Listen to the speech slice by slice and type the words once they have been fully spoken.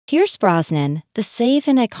Pierce Brosnan, the safe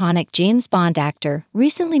and iconic James Bond actor,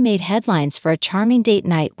 recently made headlines for a charming date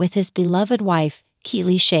night with his beloved wife,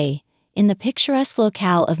 Keely Shaye, in the picturesque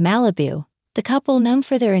locale of Malibu. The couple, known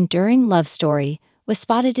for their enduring love story, was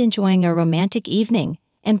spotted enjoying a romantic evening,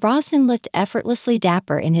 and Brosnan looked effortlessly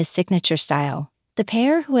dapper in his signature style. The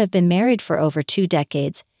pair, who have been married for over 2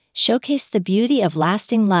 decades, showcased the beauty of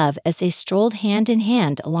lasting love as they strolled hand in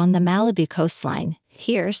hand along the Malibu coastline.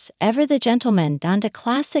 Pierce, ever the gentleman, donned a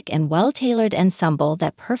classic and well-tailored ensemble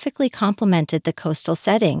that perfectly complemented the coastal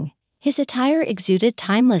setting. His attire exuded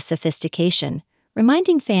timeless sophistication,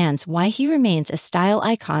 reminding fans why he remains a style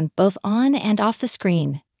icon both on and off the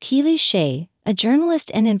screen. Keely Shaye, a journalist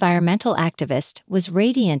and environmental activist, was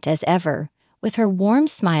radiant as ever, with her warm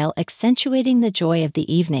smile accentuating the joy of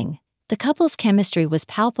the evening. The couple's chemistry was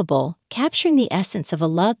palpable, capturing the essence of a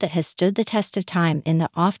love that has stood the test of time in the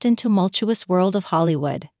often tumultuous world of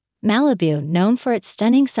Hollywood. Malibu, known for its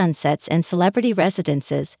stunning sunsets and celebrity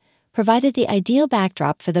residences, provided the ideal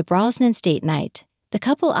backdrop for the Brosnans' date night. The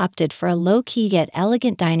couple opted for a low-key yet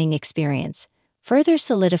elegant dining experience, further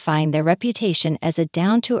solidifying their reputation as a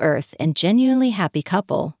down-to-earth and genuinely happy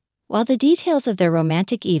couple. While the details of their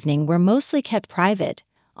romantic evening were mostly kept private,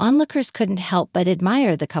 onlookers couldn't help but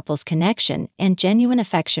admire the couple's connection and genuine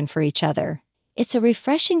affection for each other. It's a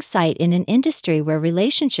refreshing sight in an industry where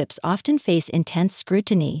relationships often face intense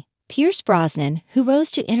scrutiny. Pierce Brosnan, who rose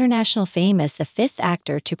to international fame as the 5th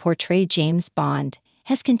actor to portray James Bond,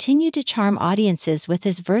 has continued to charm audiences with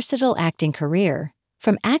his versatile acting career.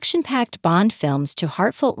 From action-packed Bond films to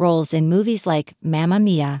heartfelt roles in movies like Mamma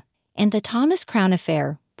Mia and The Thomas Crown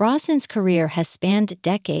Affair, Brosnan's career has spanned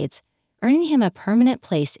decades, earning him a permanent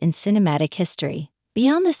place in cinematic history.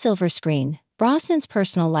 Beyond the silver screen, Brosnan's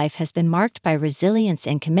personal life has been marked by resilience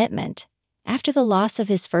and commitment. After the loss of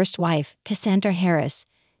his first wife, Cassandra Harris,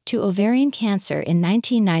 to ovarian cancer in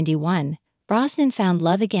 1991, Brosnan found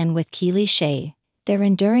love again with Keely Shaye. Their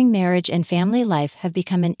enduring marriage and family life have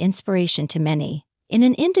become an inspiration to many. In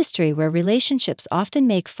an industry where relationships often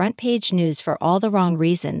make front-page news for all the wrong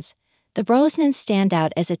reasons, the Brosnans stand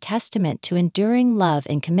out as a testament to enduring love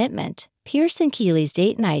and commitment. Pierce and Keely's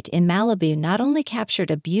date night in Malibu not only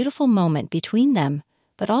captured a beautiful moment between them,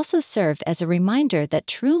 but also served as a reminder that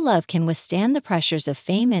true love can withstand the pressures of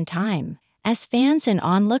fame and time. As fans and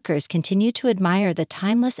onlookers continue to admire the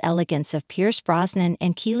timeless elegance of Pierce Brosnan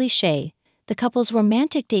and Keely Shaye, the couple's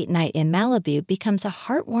romantic date night in Malibu becomes a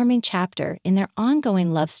heartwarming chapter in their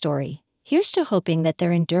ongoing love story. Here's to hoping that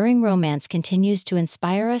their enduring romance continues to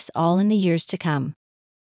inspire us all in the years to come.